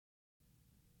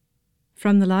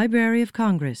From the Library of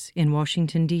Congress in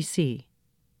Washington, D.C.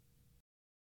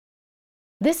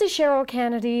 This is Cheryl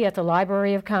Kennedy at the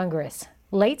Library of Congress.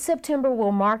 Late September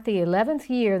will mark the 11th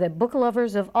year that book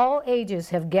lovers of all ages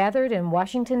have gathered in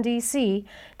Washington, D.C.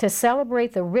 to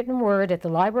celebrate the written word at the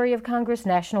Library of Congress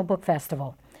National Book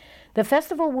Festival. The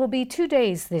festival will be 2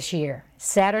 days this year,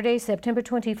 Saturday, September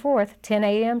 24th, 10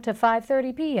 a.m. to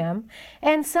 5:30 p.m.,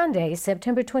 and Sunday,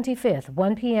 September 25th,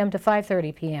 1 p.m. to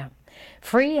 5:30 p.m.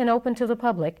 Free and open to the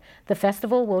public, the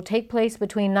festival will take place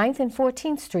between 9th and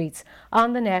 14th Streets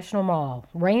on the National Mall,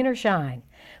 rain or shine.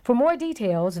 For more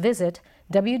details, visit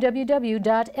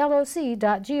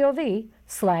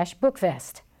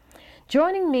www.loc.gov/bookfest.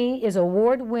 Joining me is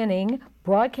award-winning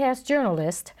broadcast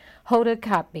journalist Hoda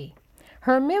Kotb.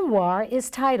 Her memoir is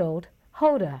titled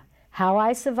Hoda: How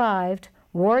I Survived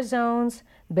War Zones,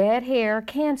 Bad Hair,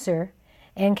 Cancer,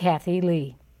 and Kathy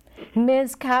Lee.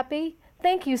 Ms. Kotb,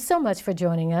 thank you so much for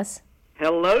joining us.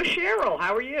 Hello, Cheryl.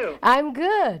 How are you? I'm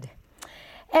good.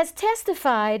 As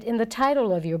testified in the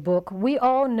title of your book, we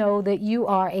all know that you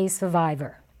are a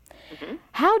survivor. Mm-hmm.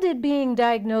 How did being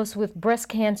diagnosed with breast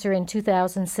cancer in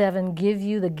 2007 give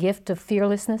you the gift of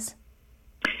fearlessness?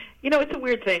 You know, it's a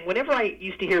weird thing. Whenever I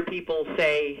used to hear people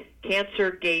say,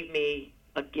 cancer gave me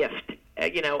a gift,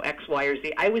 X, Y, or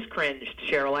Z, I always cringed,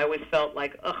 Cheryl. I always felt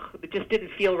like, it just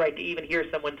didn't feel right to even hear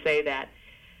someone say that.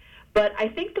 But I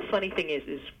think the funny thing is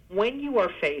when you are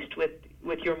faced with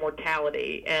your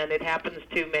mortality, and it happens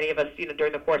to many of us,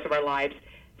 during the course of our lives,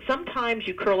 sometimes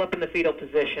you curl up in the fetal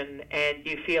position and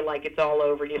you feel like it's all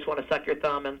over and you just want to suck your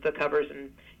thumb into the covers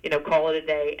and, call it a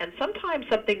day. And sometimes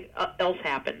something else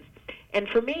happens. And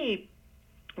for me,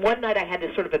 one night I had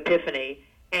this sort of epiphany,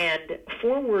 and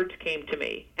 4 words came to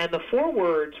me. And the 4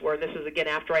 words were, and this is again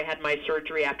after I had my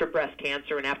surgery, after breast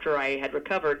cancer, and after I had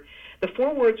recovered, the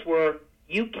 4 words were,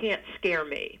 "You can't scare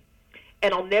me."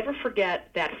 And I'll never forget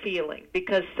that feeling,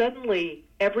 because suddenly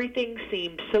everything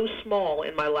seemed so small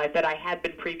in my life that I had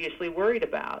been previously worried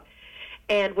about.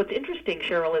 And what's interesting,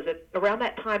 Cheryl, is that around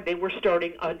that time they were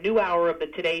starting a new hour of the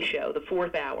Today Show, the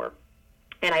 4th hour,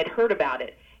 and I'd heard about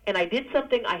it. And I did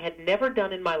something I had never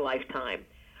done in my lifetime.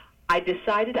 I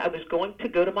decided I was going to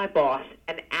go to my boss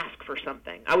and ask for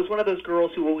something. I was one of those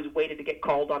girls who always waited to get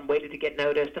called on, waited to get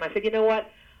noticed. And I said, you know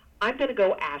what? I'm going to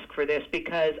go ask for this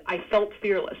because I felt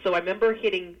fearless. So I remember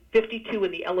hitting 52 in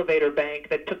the elevator bank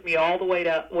that took me all the way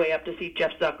up to see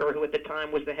Jeff Zucker, who at the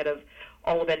time was the head of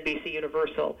all of NBC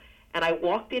Universal. And I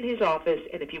walked in his office,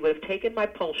 and if you would have taken my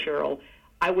pulse, Cheryl,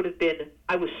 I was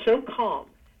so calm,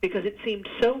 because it seemed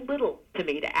so little to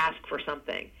me to ask for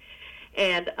something.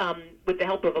 And with the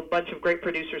help of a bunch of great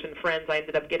producers and friends, I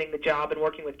ended up getting the job and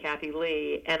working with Kathy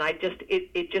Lee. And it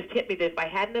just hit me that if I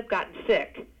hadn't have gotten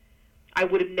sick, I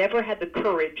would have never had the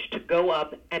courage to go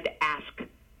up and ask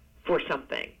for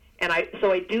something. And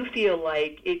so I do feel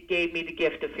like it gave me the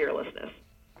gift of fearlessness.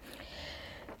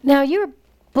 Now, your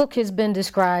book has been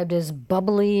described as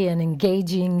bubbly and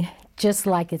engaging, just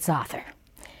like its author.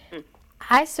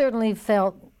 I certainly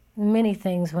felt many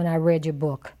things when I read your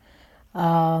book.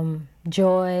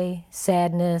 Joy,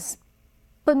 sadness,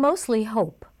 but mostly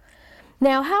hope.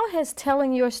 Now, how has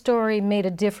telling your story made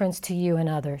a difference to you and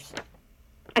others?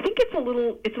 I think it's a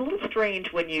little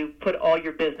strange when you put all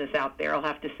your business out there, I'll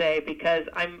have to say, because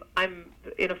I'm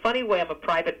in a funny way, I'm a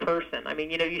private person. I mean,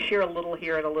 you share a little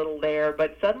here and a little there,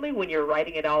 but suddenly when you're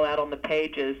writing it all out on the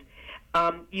pages,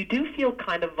 you do feel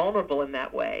kind of vulnerable in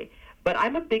that way. But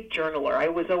I'm a big journaler. I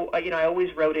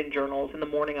always wrote in journals. In the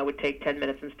morning, I would take 10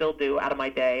 minutes, and still do, out of my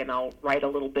day, and I'll write a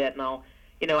little bit, and I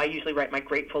usually write my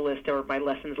grateful list or my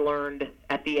lessons learned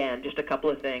at the end, just a couple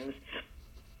of things.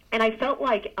 And I felt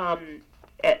like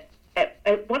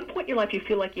at one point in your life, you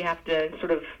feel like you have to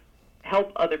sort of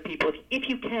help other people if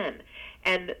you can.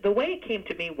 And the way it came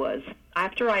to me was,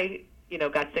 after I,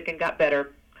 got sick and got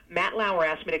better, Matt Lauer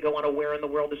asked me to go on a Where in the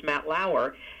World is Matt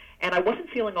Lauer? And I wasn't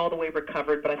feeling all the way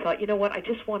recovered, but I thought, you know what, I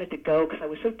just wanted to go because I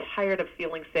was so tired of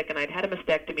feeling sick, and I'd had a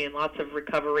mastectomy and lots of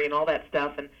recovery and all that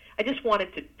stuff, and I just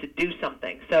wanted to do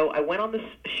something. So I went on this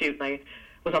shoot, and I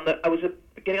was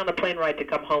getting on the plane ride to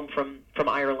come home from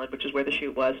Ireland, which is where the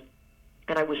shoot was,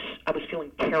 and I was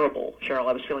feeling terrible, Cheryl.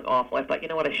 I was feeling awful. I thought, you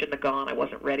know what, I shouldn't have gone. I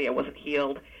wasn't ready. I wasn't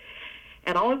healed.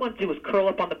 And all I wanted to do was curl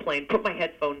up on the plane, put my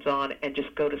headphones on, and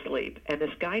just go to sleep. And this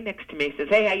guy next to me says,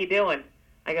 "Hey, how you doing?"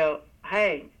 I go,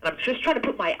 "Hey." And I'm just trying to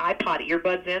put my iPod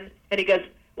earbuds in. And he goes,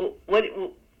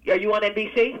 "Well, are you on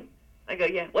NBC?" I go,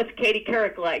 "Yeah." "What's Katie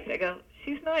Couric like?" I go,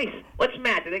 "She's nice." "What's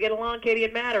Matt? Do they get along, Katie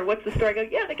and Matt? Or what's the story?" I go,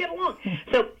 "Yeah, they get along."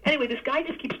 So anyway, this guy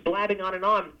just keeps blabbing on and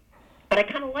on. But I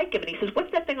kind of like him. And he says,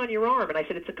 "What's that thing on your arm?" And I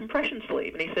said, "It's a compression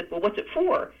sleeve." And he said, "Well, what's it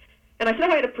for?" And I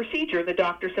said, I had a procedure, and the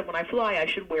doctor said when I fly I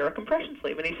should wear a compression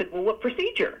sleeve. And he said, well, what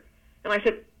procedure? And I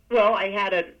said, well, I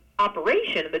had an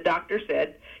operation, and the doctor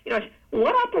said, I said,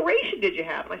 what operation did you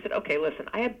have? And I said, okay, listen,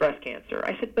 I had breast cancer.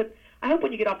 I said, but I hope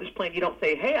when you get off this plane you don't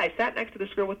say, hey, I sat next to this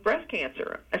girl with breast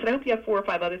cancer. I said, I hope you have 4 or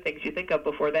 5 other things you think of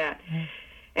before that. Mm-hmm.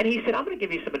 And he said, I'm going to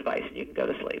give you some advice, and you can go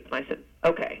to sleep. And I said,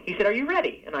 okay. He said, are you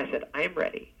ready? And I said, I am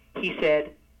ready. He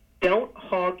said, don't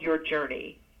hog your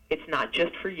journey. It's not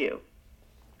just for you.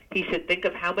 He said, think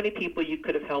of how many people you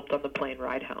could have helped on the plane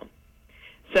ride home.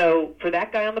 So for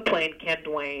that guy on the plane, Ken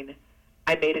Duane,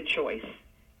 I made a choice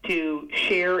to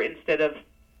share instead of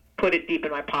put it deep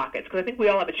in my pockets, because I think we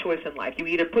all have a choice in life. You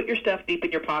either put your stuff deep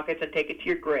in your pockets and take it to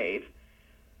your grave,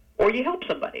 or you help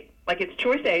somebody. Like it's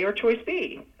choice A or choice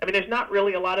B. I mean, there's not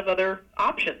really a lot of other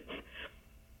options.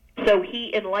 So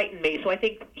he enlightened me. So I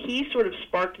think he sort of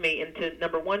sparked me into,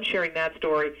 number one, sharing that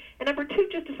story, and number two,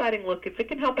 just deciding, look, if it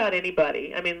can help out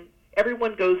anybody, I mean,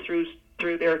 everyone goes through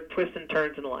their twists and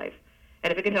turns in life,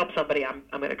 and if it can help somebody, I'm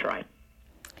going to try.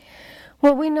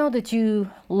 Well, we know that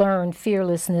you learned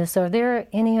fearlessness. Are there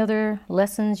any other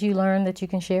lessons you learned that you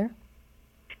can share?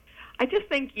 I just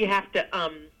think you have to,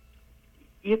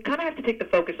 you kind of have to take the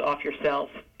focus off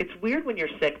yourself. It's weird when you're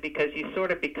sick because you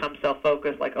sort of become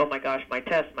self-focused, like, oh my gosh, my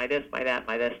test, my this, my that,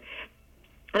 my this.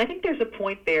 And I think there's a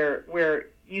point there where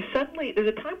you suddenly, there's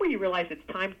a time where you realize it's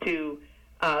time to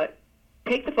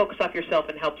take the focus off yourself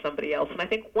and help somebody else. And I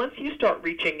think once you start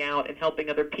reaching out and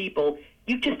helping other people,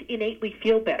 you just innately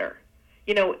feel better.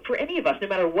 For any of us, no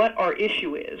matter what our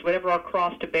issue is, whatever our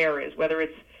cross to bear is, whether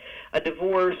it's a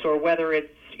divorce or whether it's,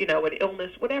 an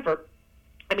illness, whatever,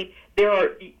 I mean,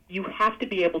 you have to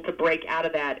be able to break out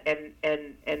of that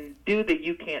and do the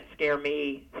you can't scare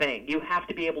me thing. You have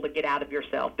to be able to get out of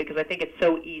yourself, because I think it's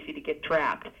so easy to get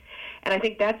trapped. And I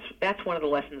think that's one of the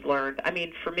lessons learned. I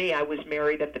mean, for me, I was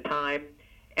married at the time,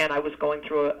 and I was going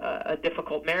through a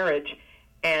difficult marriage,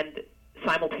 and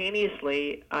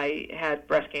simultaneously I had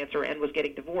breast cancer and was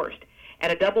getting divorced.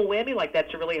 And a double whammy like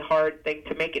that's a really hard thing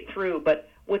to make it through. But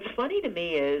what's funny to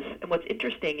me is, and what's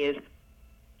interesting is,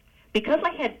 because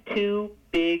I had 2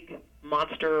 big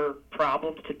monster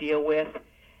problems to deal with,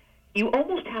 you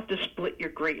almost have to split your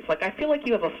grief. Like, I feel like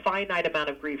you have a finite amount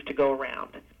of grief to go around.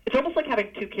 It's almost like having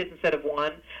 2 kids instead of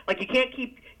 1. Like, you can't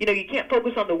keep, you can't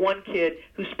focus on the one kid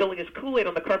who's spilling his Kool-Aid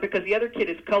on the carpet because the other kid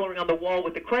is coloring on the wall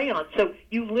with the crayon. So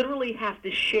you literally have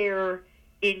to share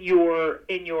in your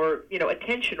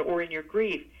attention or in your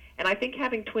grief. And I think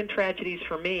having twin tragedies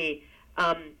for me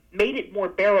made it more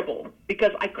bearable,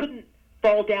 because I couldn't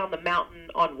fall down the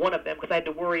mountain on one of them because I had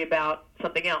to worry about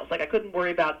something else. Like, I couldn't worry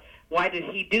about why did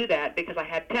he do that because I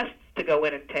had tests to go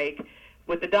in and take.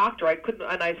 With the doctor, I couldn't,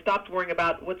 and I stopped worrying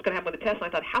about what's going to happen with the test. And I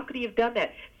thought, how could he have done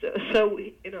that? So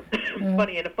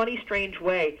funny, in a funny, strange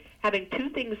way, having 2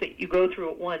 things that you go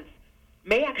through at once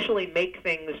may actually make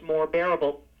things more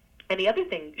bearable. And the other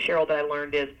thing, Cheryl, that I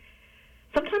learned is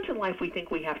sometimes in life we think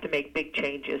we have to make big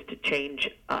changes to change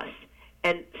us.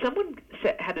 And someone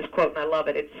had this quote, and I love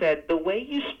it. It said, the way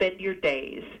you spend your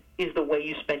days is the way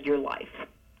you spend your life.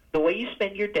 The way you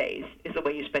spend your days is the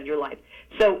way you spend your life.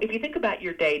 So if you think about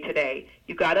your day today,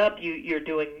 you got up, you're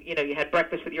doing, you had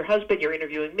breakfast with your husband, you're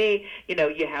interviewing me,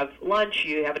 you have lunch,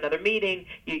 you have another meeting,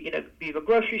 you go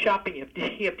grocery shopping,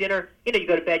 you have dinner, you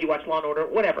go to bed, you watch Law & Order,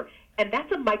 whatever. And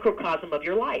that's a microcosm of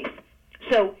your life.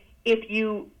 So if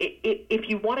you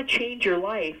want to change your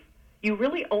life, you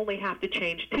really only have to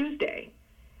change Tuesday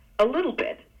a little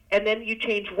bit. And then you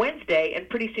change Wednesday, and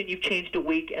pretty soon you've changed a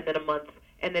week, and then a month,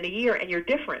 and then a year, and you're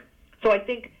different. So I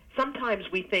think sometimes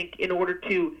we think in order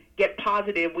to get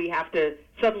positive, we have to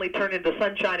suddenly turn into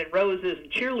sunshine and roses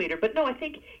and cheerleader. But no, I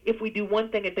think if we do one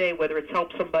thing a day, whether it's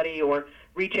help somebody or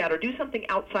reach out or do something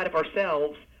outside of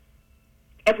ourselves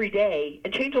every day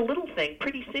and change a little thing,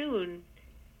 pretty soon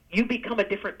you become a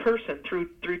different person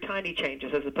through tiny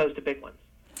changes as opposed to big ones.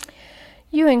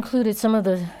 You included some of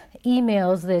the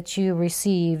emails that you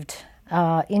received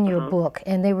in your book,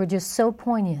 and they were just so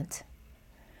poignant.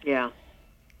 Yeah.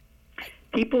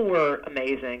 People were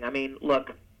amazing. I mean,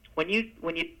 look, when you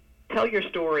tell your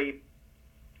story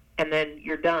and then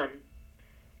you're done,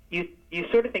 you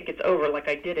sort of think it's over, like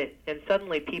I did it, and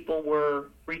suddenly people were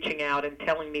reaching out and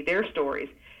telling me their stories.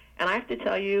 And I have to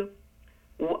tell you,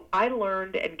 I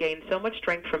learned and gained so much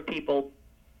strength from people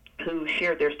who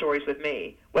shared their stories with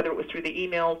me, whether it was through the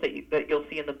emails that you'll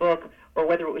see in the book, or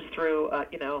whether it was through a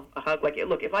hug. Like,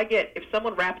 look, if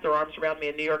someone wraps their arms around me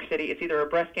in New York City, it's either a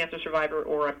breast cancer survivor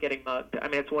or I'm getting mugged. I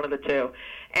mean, it's one of the two.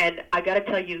 And I got to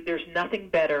tell you, there's nothing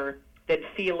better than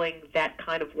feeling that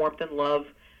kind of warmth and love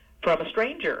from a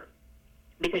stranger,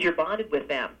 because you're bonded with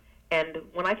them. And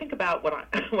when I think about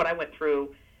what I went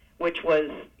through which was,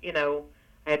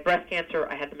 I had breast cancer,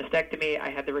 I had the mastectomy, I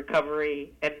had the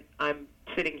recovery, and I'm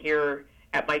sitting here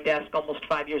at my desk almost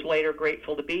 5 years later,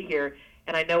 grateful to be here.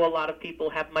 And I know a lot of people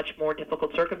have much more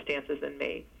difficult circumstances than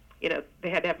me. They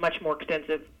had to have much more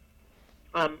extensive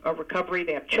a recovery.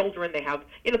 They have children. They have,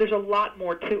 there's a lot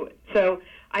more to it. So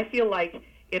I feel like,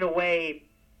 in a way,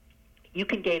 you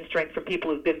can gain strength from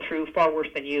people who've been through far worse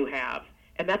than you have.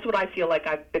 And that's what I feel like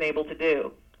I've been able to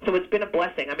do. So it's been a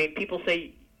blessing. I mean, people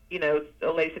say,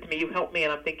 a lady said to me, you helped me.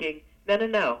 And I'm thinking,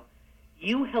 no.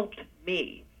 You helped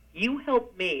me. You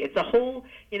helped me. It's a whole,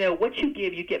 what you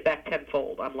give, you get back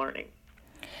tenfold, I'm learning.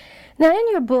 Now, in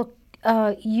your book,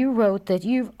 you wrote that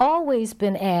you've always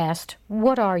been asked,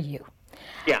 what are you?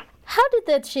 Yeah. How did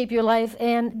that shape your life,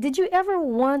 and did you ever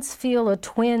once feel a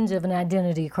twinge of an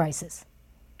identity crisis?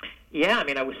 Yeah, I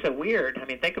mean, I was so weird. I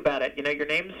mean, think about it.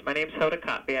 My name's Hoda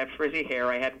Kotb. I have frizzy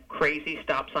hair. I had crazy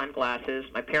stop sign glasses.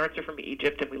 My parents are from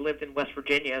Egypt, and we lived in West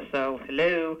Virginia, so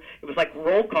hello. It was like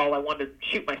roll call. I wanted to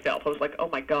shoot myself. I was like, oh,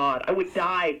 my God. I would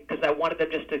die because I wanted them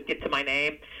just to get to my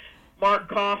name. Mark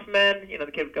Kaufman,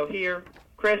 the kid would go here.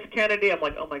 Chris Kennedy, I'm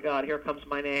like, oh my God, here comes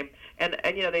my name, and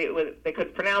they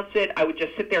couldn't pronounce it. I would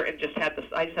just sit there and I just had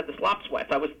the slop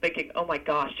sweats. I was thinking, oh my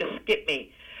gosh, just skip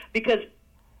me, because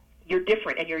you're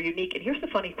different and you're unique. And here's the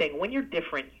funny thing: when you're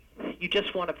different, you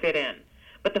just want to fit in.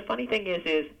 But the funny thing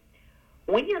is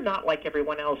when you're not like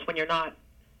everyone else, when you're not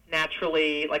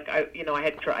naturally like I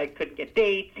couldn't get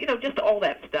dates, just all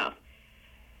that stuff.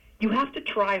 You have to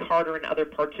try harder in other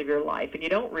parts of your life, and you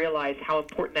don't realize how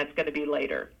important that's going to be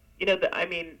later.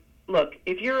 Look,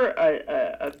 if you're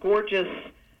a gorgeous,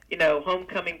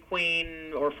 homecoming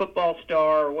queen or football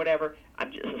star or whatever,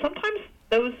 sometimes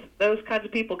those kinds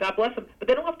of people, God bless them, but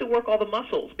they don't have to work all the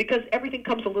muscles because everything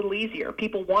comes a little easier.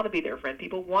 People want to be their friend.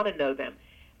 People want to know them.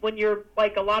 When you're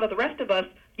like a lot of the rest of us,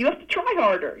 you have to try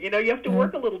harder. You have to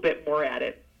work a little bit more at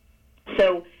it.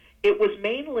 So it was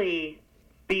mainly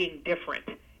being different.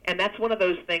 And that's one of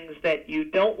those things that you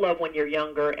don't love when you're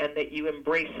younger and that you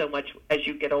embrace so much as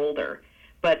you get older.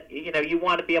 But, you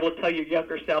want to be able to tell your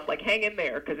younger self, like, hang in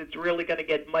there because it's really going to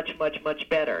get much, much, much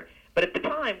better. But at the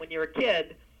time, when you're a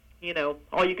kid,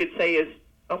 all you could say is,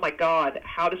 oh, my God,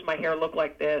 how does my hair look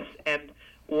like this? And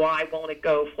why won't it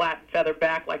go flat and feather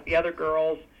back like the other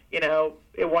girls?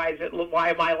 Why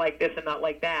am I like this and not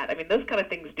like that? I mean, those kind of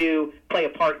things do play a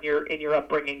part in your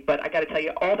upbringing. But I got to tell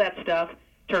you, all that stuff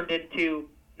turned into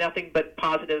nothing but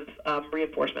positive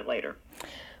reinforcement later.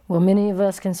 Well, many of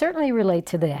us can certainly relate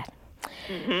to that.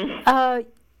 Mm-hmm.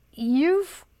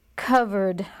 You've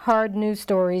covered hard news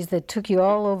stories that took you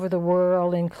all over the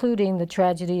world, including the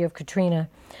tragedy of Katrina.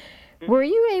 Mm-hmm. Were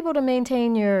you able to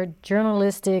maintain your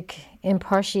journalistic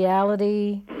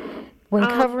impartiality when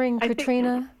covering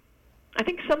Katrina? I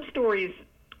think some stories,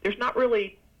 there aren't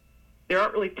really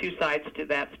two sides to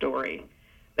that story.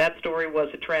 That story was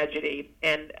a tragedy,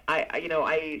 and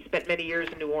I spent many years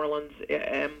in New Orleans.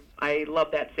 I love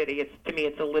that city. To me,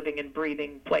 it's a living and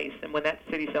breathing place. And when that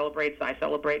city celebrates, I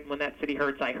celebrate. And when that city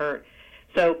hurts, I hurt.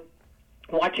 So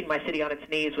watching my city on its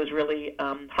knees was really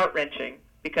heart-wrenching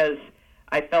because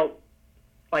I felt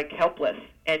like helpless.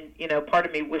 And, part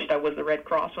of me wished I was the Red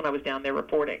Cross when I was down there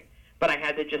reporting. But I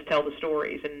had to just tell the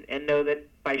stories and know that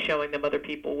by showing them, other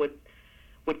people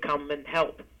would come and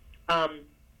help.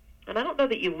 And I don't know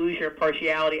that you lose your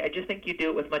impartiality. I just think you do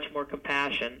it with much more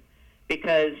compassion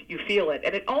because you feel it.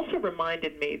 And it also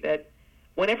reminded me that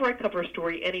whenever I cover a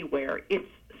story anywhere, it's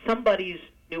somebody's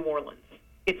New Orleans.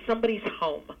 It's somebody's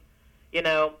home,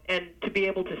 and to be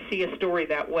able to see a story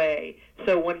that way.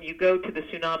 So when you go to the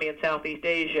tsunami in Southeast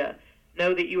Asia,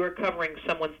 know that you are covering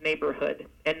someone's neighborhood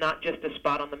and not just a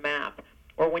spot on the map.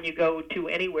 Or when you go to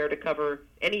anywhere to cover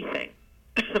anything,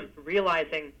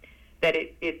 realizing that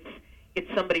it's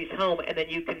somebody's home, and then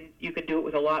you can do it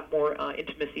with a lot more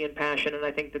intimacy and passion. And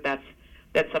I think that's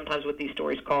sometimes what these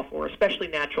stories call for, especially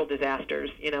natural disasters,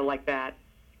 like that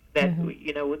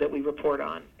mm-hmm. That we report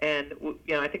on. And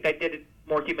I think I did it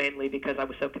more humanely because I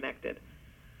was so connected.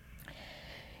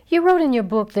 You wrote in your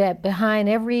book that behind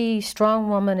every strong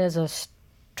woman is a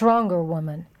stronger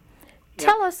woman. Yep.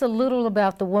 Tell us a little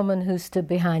about the woman who stood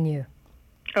behind you.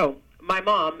 Oh. My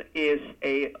mom is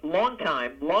a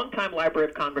long-time Library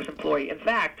of Congress employee. In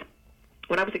fact,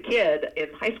 when I was a kid in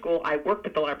high school, I worked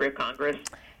at the Library of Congress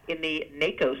in the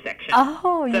NACO section.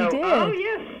 Oh, you did? Oh,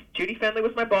 yes. Judy Fenley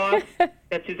was my boss,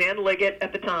 and Suzanne Liggett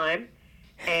at the time.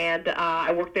 And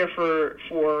I worked there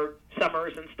for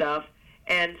summers and stuff.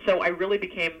 And so I really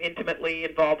became intimately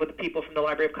involved with the people from the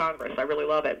Library of Congress. I really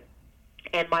love it.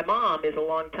 And my mom is a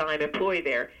long-time employee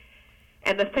there.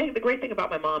 And the great thing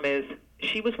about my mom is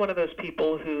she was one of those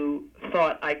people who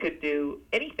thought I could do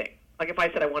anything. Like if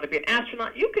I said I want to be an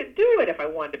astronaut, you can do it. If I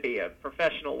wanted to be a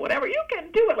professional, whatever, you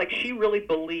can do it. Like she really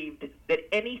believed that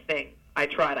anything I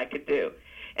tried, I could do.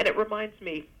 And it reminds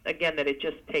me, again, that it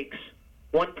just takes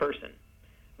one person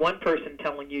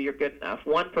telling you you're good enough,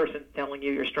 one person telling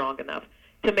you you're strong enough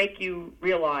to make you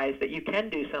realize that you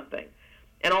can do something.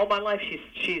 And all my life,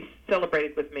 she's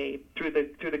celebrated with me through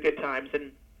the good times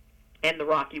and the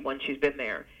rocky ones. She's been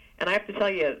there. And I have to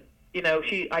tell you, you know,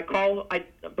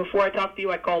 before I talked to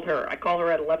you, I called her. I call her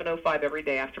at 11:05 every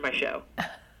day after my show.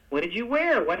 What did you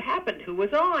wear? What happened? Who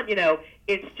was on? You know,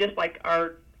 it's just like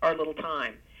our little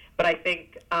time. But I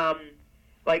think,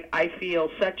 like, I feel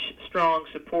such strong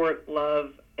support,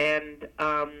 love, and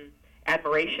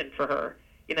admiration for her.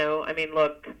 You know, I mean,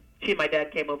 look, she and my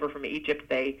dad came over from Egypt.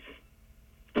 They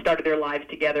started their lives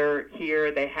together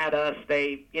here. They had us.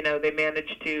 They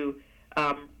managed to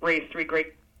raise three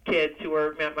great kids who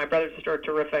are, my brother and sister are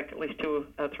terrific, at least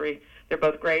three. They're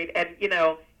both great. And, you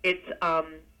know, it's,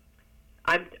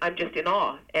 I'm just in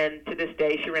awe. And to this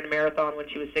day, she ran a marathon when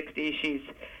she was 60.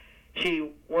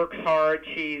 She works hard.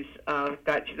 She's a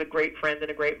great friend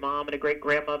and a great mom and a great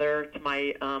grandmother to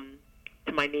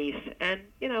my niece. And,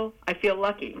 you know, I feel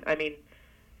lucky. I mean,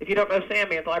 if you don't know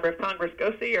Sammy at the Library of Congress,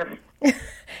 go see her.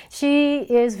 She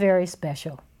is very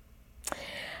special.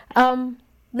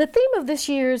 The theme of this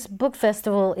year's book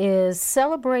festival is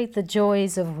Celebrate the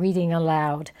Joys of Reading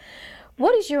Aloud.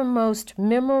 What is your most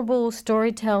memorable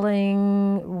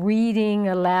storytelling, reading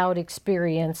aloud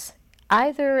experience,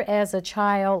 either as a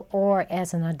child or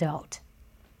as an adult?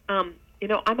 You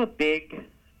know, I'm a big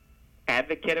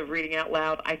advocate of reading out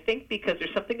loud. I think because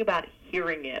there's something about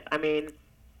hearing it. I mean,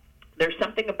 there's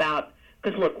something about,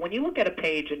 because look, when you look at a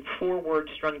page and 4 words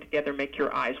strung together make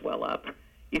your eyes well up,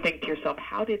 you think to yourself,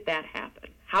 how did that happen?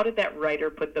 How did that writer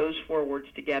put those 4 words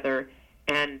together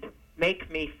and make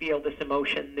me feel this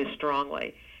emotion this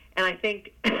strongly? And I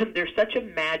think there's such a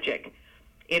magic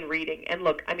in reading. And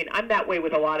look, I mean, I'm that way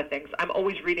with a lot of things. I'm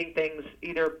always reading things,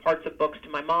 either parts of books to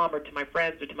my mom or to my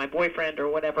friends or to my boyfriend or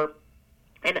whatever.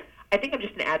 And I think I'm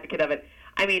just an advocate of it.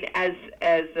 I mean, as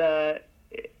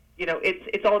you know,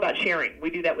 it's all about sharing. We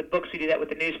do that with books. We do that with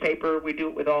the newspaper. We do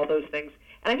it with all those things.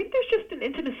 And I think there's just an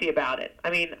intimacy about it.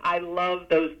 I mean, I love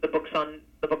the books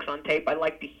on tape. I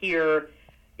like to hear,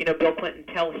 you know, Bill Clinton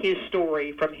tell his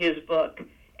story from his book,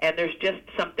 and there's just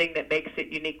something that makes it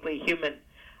uniquely human.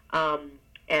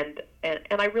 And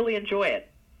I really enjoy it.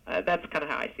 That's kind of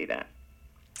how I see that.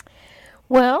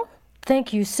 Well,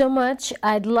 thank you so much.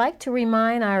 I'd like to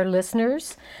remind our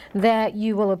listeners that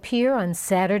you will appear on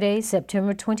Saturday,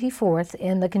 September 24th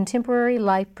in the Contemporary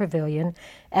Life Pavilion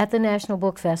at the National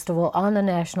Book Festival on the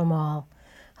National Mall.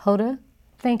 Hoda,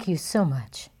 thank you so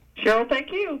much. Cheryl,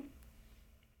 thank you.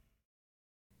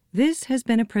 This has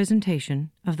been a presentation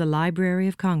of the Library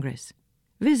of Congress.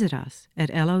 Visit us at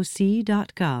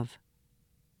loc.gov.